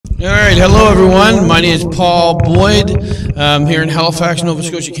All right, hello everyone. My name is Paul Boyd. I'm here in Halifax, Nova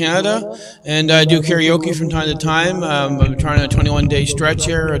Scotia, Canada, and I do karaoke from time to time. I'm trying a 21-day stretch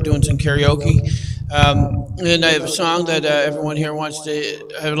here, doing some karaoke. And I have a song that everyone here wants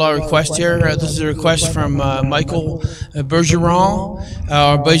to. I have a lot of requests here. This is a request from Michael Bergeron,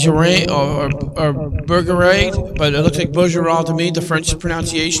 or Bergeron, but it looks like Bergeron to me, the French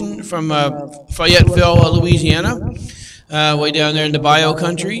pronunciation, from Fayetteville, Louisiana. Way down there in the Bayou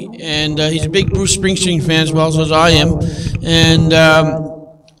country, and he's a big Bruce Springsteen fan as well as I am. And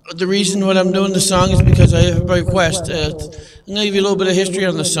the reason what I'm doing the song is because I have a request. I'm going to give you a little bit of history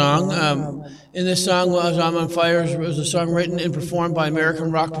on the song. In this song, I'm on Fire, was a song written and performed by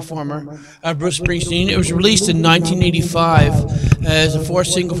American rock performer Bruce Springsteen. It was released in 1985 as a fourth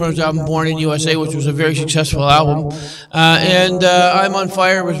single from his album Born in USA, which was a very successful album. And I'm on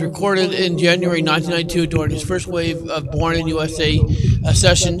Fire was recorded in January 1992 during his first wave of Born in USA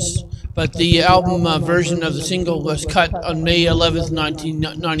sessions. But the album version of the single was cut on May 11th,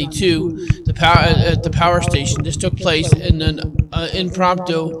 1992, at the Power Station. This took place in an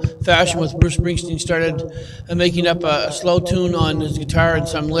impromptu fashion with Bruce Springsteen started making up a slow tune on his guitar and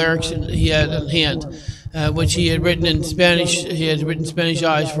some lyrics he had in hand, which he had written in Spanish. He had written Spanish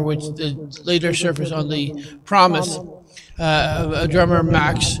Eyes, for which later surfaced on the Promise. Drummer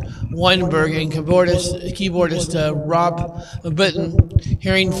Max Weinberg and keyboardist Rob Bitton,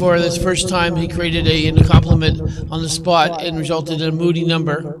 hearing for this first time, he created a compliment on the spot and resulted in a moody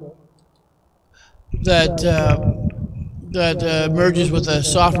number that merges with a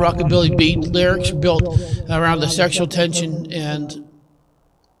soft rockabilly beat, lyrics built around the sexual tension and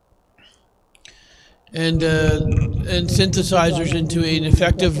synthesizers into an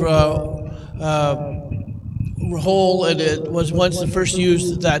effective whole, and it was once the first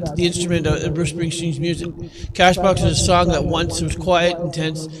used that the instrument of Bruce Springsteen's music. Cashbox is a song that once was quiet,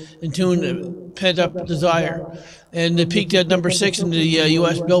 intense, in tune, pent-up desire. And it peaked at number 6 in the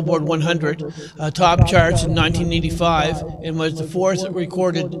U.S. Billboard 100 top charts in 1985 and was the fourth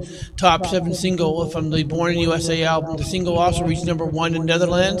recorded top 7 single from the Born in USA album. The single also reached number 1 in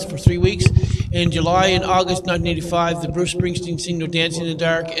Netherlands for 3 weeks. In July and August 1985, the Bruce Springsteen single Dancing in the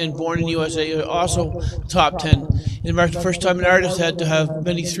Dark and Born in USA are also top 10. It marked the first time an artist had to have as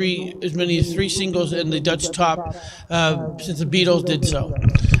many as 3 singles in the Dutch top since the Beatles did so.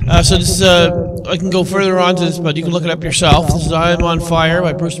 So this is, I can go further on to this, but you can look it up yourself. This is I'm on Fire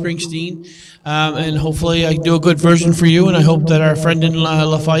by Bruce Springsteen, and hopefully I can do a good version for you, and I hope that our friend in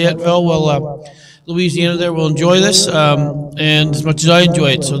Fayetteville will, Louisiana there, will enjoy this, and as much as I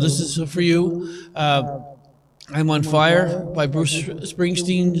enjoy it. So this is for you. I'm on Fire by Bruce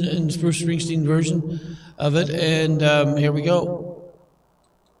Springsteen, and it's Bruce Springsteen version of it, and here we go.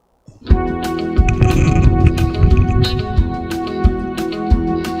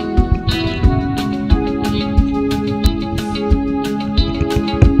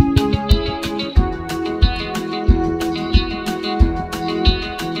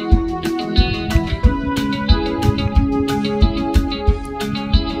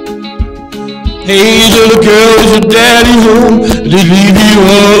 Hey, little girl, is your daddy home? Did he leave you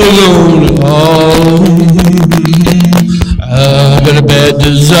all alone at home? I've got a bad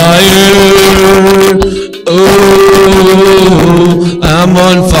desire. Oh, I'm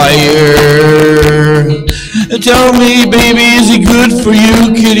on fire. Tell me, baby, is he good for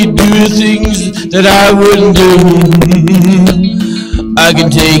you? Can he do things that I wouldn't do? I can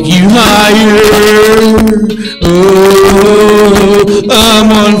take you higher. Oh,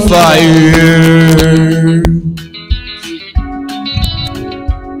 I'm on fire.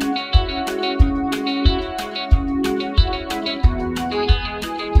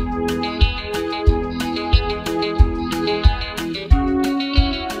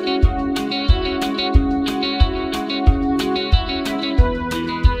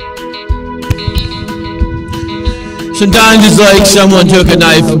 Sometimes it's like someone took a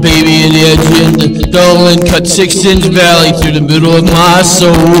knife, baby, and the edge in the dull and cut 6-inch valley through the middle of my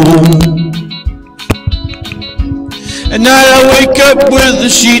soul. At night I wake up with the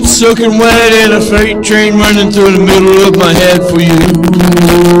sheets soaking wet and a freight train running through the middle of my head for you.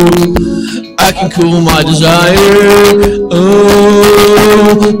 I can cool my desire.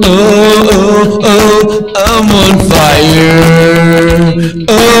 Oh, oh, oh, oh, I'm on fire.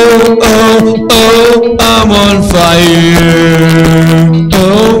 Oh, oh, oh, I'm on fire.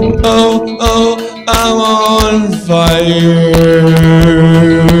 Oh, oh, oh, I'm on fire.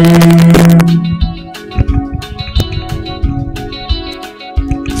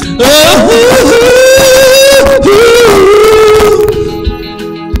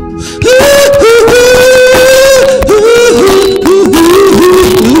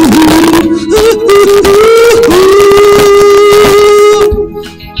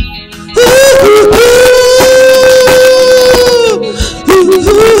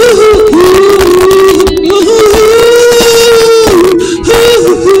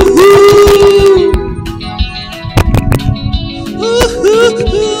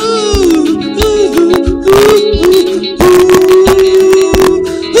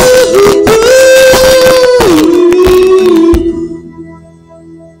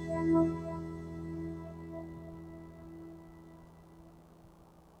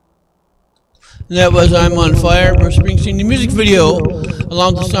 And that was I'm on Fire, Bruce Springsteen. The music video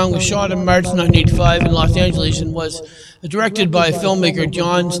along the song was shot in March 1985 in Los Angeles and was directed by filmmaker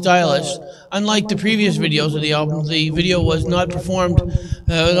John Stylis. Unlike the previous videos of the album, the video was not not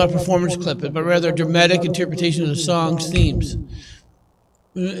a performance clip, but rather a dramatic interpretation of the song's themes.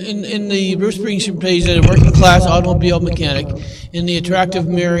 In the Bruce Springsteen plays a working-class automobile mechanic in the attractive,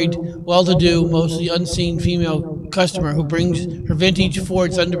 married, well-to-do, mostly unseen female customer who brings her vintage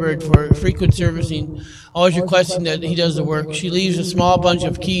Ford Thunderbird for frequent servicing, always requesting that he does the work. She leaves a small bunch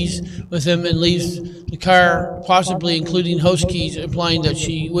of keys with him and leaves the car, possibly including house keys, implying that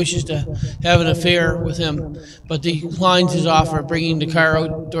she wishes to have an affair with him, but declines his offer, bringing the car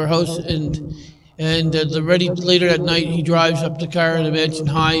out to her house later that night, he drives up the car in a mansion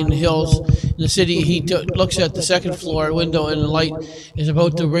high in the hills in the city. He looks at the second floor window, and the light is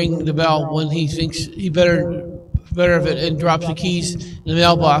about to ring the bell when he thinks he better of it and drops the keys in the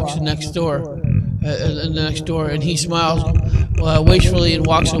mailbox next door. And he smiles wastefully and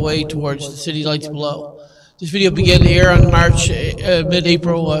walks away towards the city lights below. This video began to air on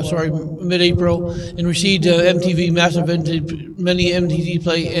mid-April, and received MTV many MTV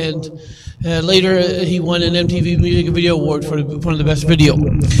play, and later he won an MTV Music Video Award for one of the best video.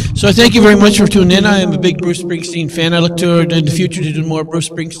 So I thank you very much for tuning in. I am a big Bruce Springsteen fan. I look toward in the future to do more Bruce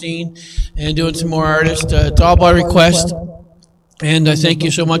Springsteen and doing some more artists. It's all by request. And I thank you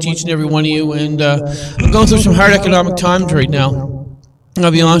so much, each and every one of you. And I'm going through some hard economic times right now. I'll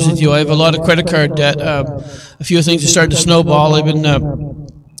be honest with you, I have a lot of credit card debt. A few things are starting to snowball. I've been,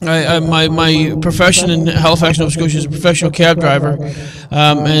 my profession in Halifax, Nova Scotia is a professional cab driver,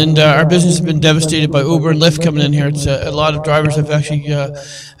 and our business has been devastated by Uber and Lyft coming in here. It's a lot of drivers have actually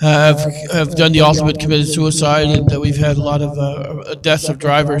have done the ultimate, committed suicide, and we've had a lot of deaths of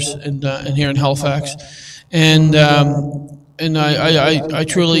drivers in here in Halifax, and I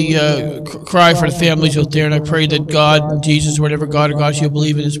truly cry for the families out there, and I pray that God, Jesus, whatever God or gods you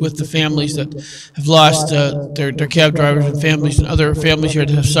believe in, is with the families that have lost their cab drivers and families and other families here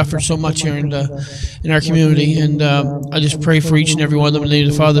that have suffered so much here in our community. And I just pray for each and every one of them in the name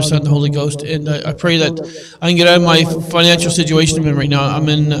of the Father, Son, and the Holy Ghost. And I pray that I can get out of my financial situation I'm in right now. I'm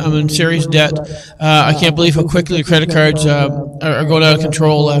in serious debt. I can't believe how quickly the credit cards are going out of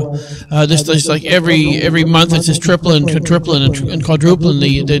control. This like every month it's just tripling and quadrupling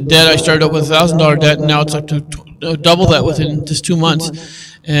the debt. I started out with $1,000 debt, and now it's up to double that within just 2 months.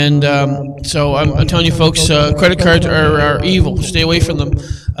 And so I'm telling you, folks, credit cards are evil. Stay away from them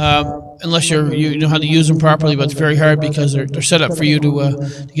unless you know how to use them properly. But it's very hard because they're set up for you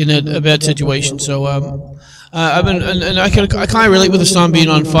to get in a bad situation. So I've been, and I kind of relate with the song being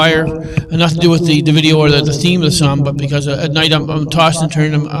on fire, and not to do with the video or the theme of the song, but because at night I'm tossed and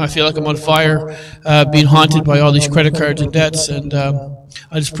turned. I feel like I'm on fire, being haunted by all these credit cards and debts. And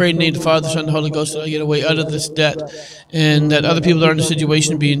I just pray in the name of the Father, Son, and the Holy Ghost that I get away out of this debt, and that other people that are in the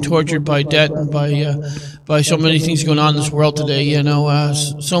situation being tortured by debt and by so many things going on in this world today. You know,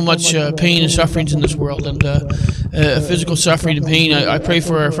 so much pain and sufferings in this world, and physical suffering and pain. I pray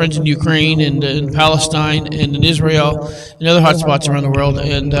for our friends in Ukraine and in Palestine and in Israel and other hot spots around the world.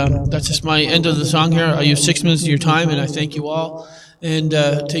 And that's just my end of the song here. I use 6 minutes of your time, and I thank you all. And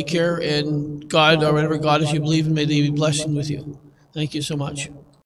take care, and God, or whatever God is you believe in, may they be blessing with you. Thank you so much.